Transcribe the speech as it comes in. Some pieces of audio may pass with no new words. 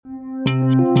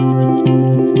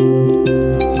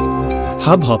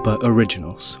Hubhopper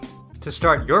Originals. To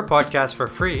start your podcast for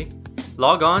free,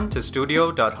 log on to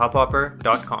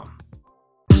studio.hubhopper.com.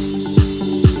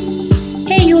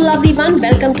 Hey, you lovely one,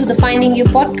 welcome to the Finding You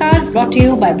podcast brought to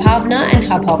you by Bhavna and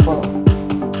Hubhopper.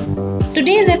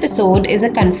 Today's episode is a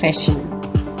confession.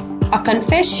 A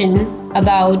confession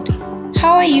about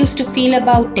how I used to feel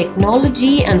about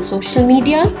technology and social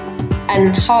media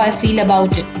and how I feel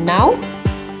about it now.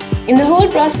 In the whole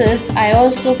process, I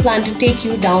also plan to take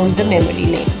you down the memory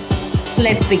lane. So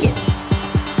let's begin.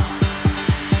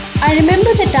 I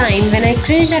remember the time when I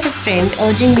cringed at a friend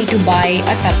urging me to buy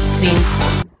a touchscreen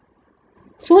phone.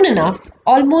 Soon enough,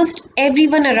 almost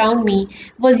everyone around me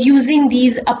was using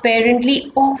these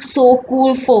apparently oh so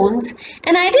cool phones,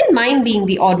 and I didn't mind being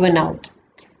the odd one out.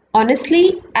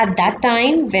 Honestly, at that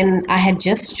time when I had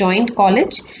just joined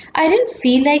college, I didn't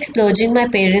feel like splurging my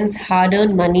parents'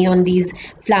 hard-earned money on these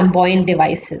flamboyant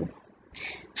devices.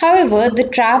 However, the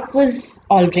trap was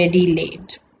already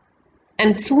laid,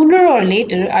 and sooner or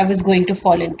later I was going to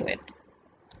fall into it.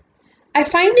 I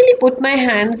finally put my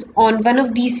hands on one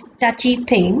of these touchy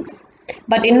things,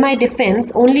 but in my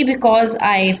defense, only because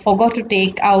I forgot to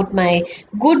take out my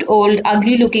good old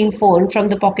ugly looking phone from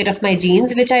the pocket of my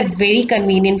jeans, which I very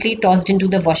conveniently tossed into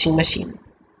the washing machine.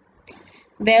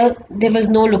 Well, there was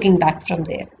no looking back from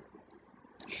there.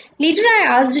 Later, I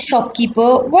asked the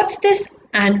shopkeeper, "What's this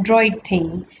Android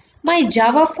thing? My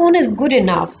Java phone is good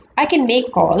enough. I can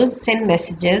make calls, send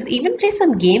messages, even play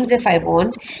some games if I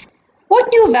want. What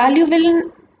new value will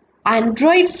an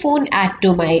Android phone add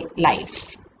to my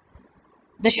life?"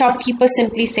 The shopkeeper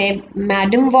simply said,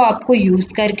 "Madam, वो आपको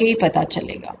use करके ही पता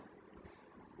चलेगा."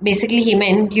 Basically, he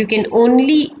meant you can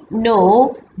only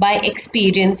know by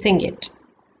experiencing it.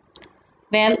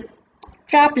 Well,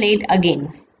 trap laid again.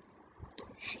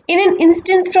 In an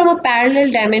instance from a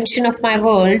parallel dimension of my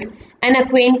world, an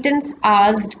acquaintance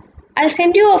asked, "I'll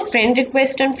send you a friend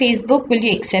request on Facebook. Will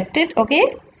you accept it? Okay?"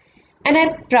 And I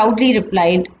proudly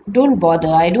replied, "Don't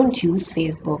bother, I don't use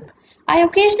Facebook. I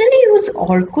occasionally use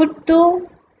Orkut though."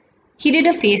 He did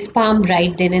a facepalm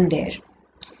right then and there.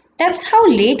 That's how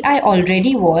late I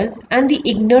already was, and the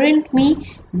ignorant me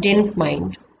didn't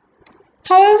mind.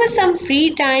 However, some free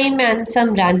time and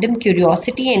some random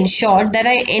curiosity ensured that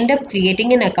I end up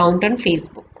creating an account on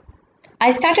Facebook. I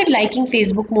started liking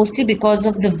Facebook mostly because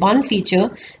of the one feature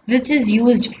which is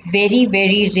used very,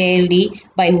 very rarely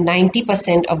by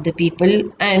 90% of the people,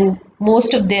 and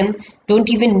most of them don't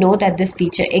even know that this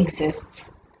feature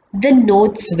exists. The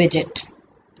Notes widget,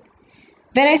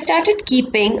 where I started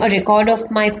keeping a record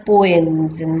of my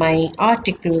poems and my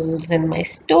articles and my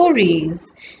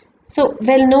stories. So,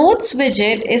 well, Notes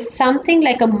widget is something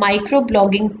like a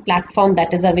microblogging platform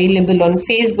that is available on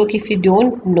Facebook. If you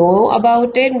don't know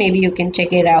about it, maybe you can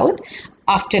check it out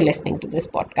after listening to this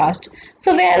podcast.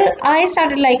 So, well, I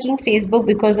started liking Facebook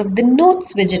because of the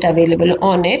Notes widget available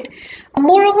on it.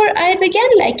 Moreover, I began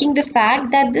liking the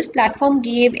fact that this platform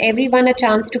gave everyone a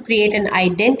chance to create an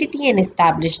identity and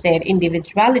establish their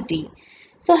individuality.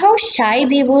 So, how shy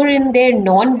they were in their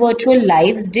non-virtual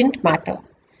lives didn't matter.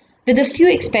 With a few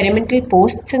experimental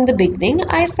posts in the beginning,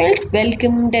 I felt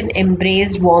welcomed and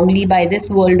embraced warmly by this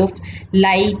world of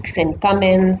likes and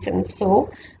comments, and so,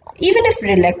 even if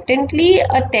reluctantly,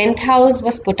 a tent house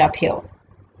was put up here.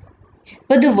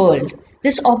 But the world,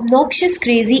 this obnoxious,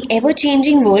 crazy, ever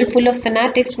changing world full of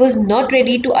fanatics, was not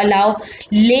ready to allow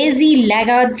lazy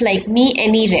laggards like me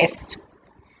any rest.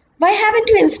 "Why haven't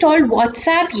you installed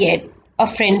WhatsApp yet?" a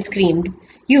friend screamed.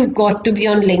 "You've got to be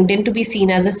on LinkedIn to be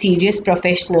seen as a serious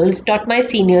professional," taught my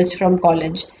seniors from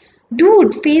college.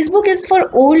 "Dude, Facebook is for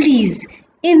oldies.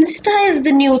 Insta is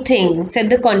the new thing,"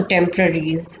 said the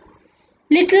contemporaries.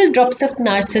 Little drops of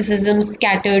narcissism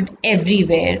scattered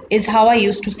everywhere is how I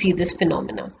used to see this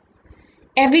phenomena.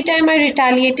 Every time I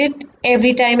retaliated,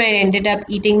 every time I ended up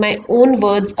eating my own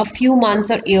words a few months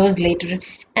or years later,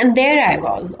 and there I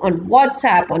was on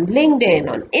WhatsApp, on LinkedIn,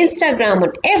 on Instagram,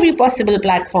 on every possible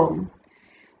platform.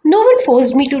 No one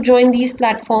forced me to join these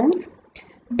platforms,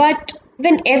 but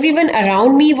when everyone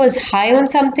around me was high on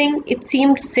something, it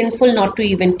seemed sinful not to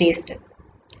even taste it.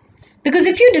 Because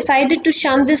if you decided to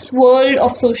shun this world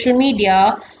of social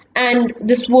media and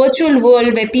this virtual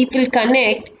world where people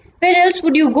connect, where else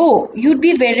would you go? You'd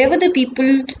be wherever the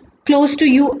people close to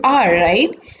you are,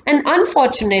 right? And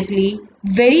unfortunately,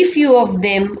 very few of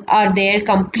them are there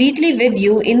completely with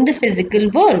you in the physical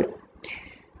world.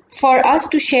 For us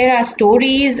to share our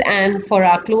stories and for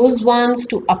our close ones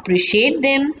to appreciate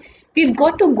them, we've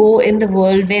got to go in the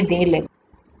world where they live.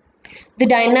 The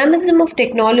dynamism of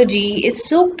technology is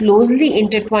so closely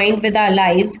intertwined with our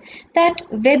lives that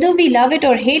whether we love it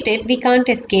or hate it, we can't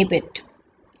escape it.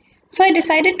 So I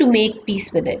decided to make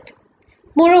peace with it.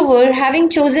 Moreover, having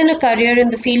chosen a career in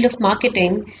the field of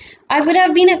marketing, I would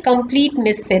have been a complete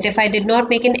misfit if I did not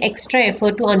make an extra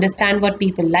effort to understand what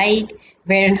people like,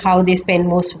 where and how they spend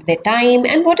most of their time,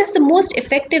 and what is the most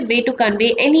effective way to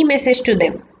convey any message to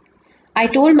them. I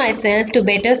told myself to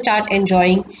better start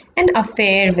enjoying an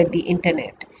affair with the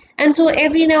internet. And so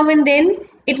every now and then,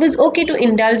 it was okay to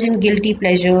indulge in guilty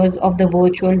pleasures of the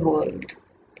virtual world.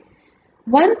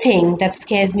 One thing that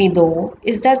scares me though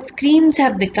is that screens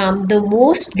have become the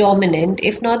most dominant,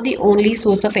 if not the only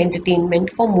source of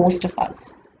entertainment for most of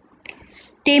us.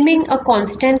 Taming a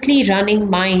constantly running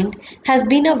mind has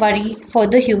been a worry for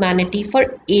the humanity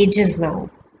for ages now.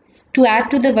 To add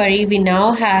to the worry, we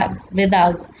now have with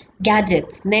us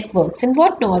gadgets, networks, and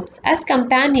whatnots as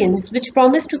companions which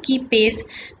promise to keep pace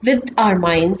with our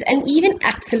minds and even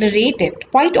accelerate it,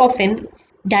 quite often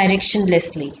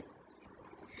directionlessly.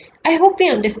 I hope we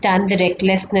understand the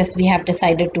recklessness we have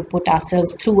decided to put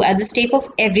ourselves through at the stake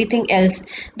of everything else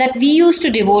that we used to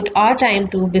devote our time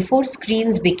to before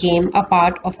screens became a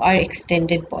part of our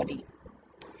extended body.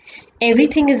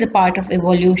 Everything is a part of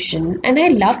evolution, and I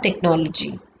love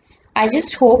technology. I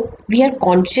just hope we are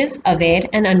conscious, aware,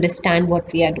 and understand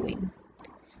what we are doing.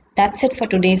 That's it for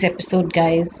today's episode,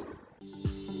 guys.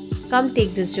 Come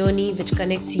take this journey which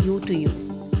connects you to you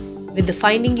with the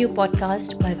Finding You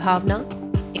podcast by Bhavna,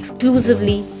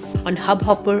 exclusively on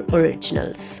Hubhopper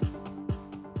Originals.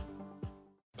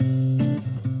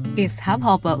 इस hub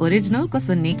hopper original को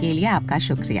सुनने के लिए आपका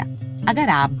शुक्रिया। अगर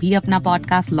आप भी अपना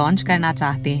पॉडकास्ट लॉन्च करना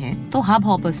चाहते हैं तो हब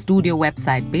हॉपर स्टूडियो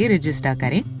वेबसाइट पे रजिस्टर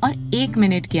करें और 1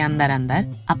 मिनट के अंदर अंदर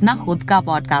अपना खुद का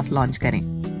पॉडकास्ट लॉन्च करें।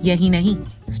 यही नहीं,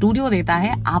 स्टूडियो देता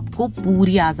है आपको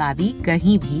पूरी आजादी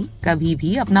कहीं भी कभी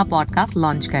भी अपना पॉडकास्ट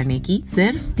लॉन्च करने की,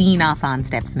 सिर्फ 3 आसान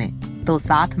स्टेप्स में। तो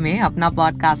साथ में अपना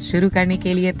पॉडकास्ट शुरू करने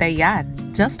के लिए तैयार?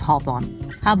 Just hop on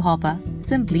hub hopper,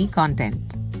 simply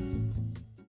content.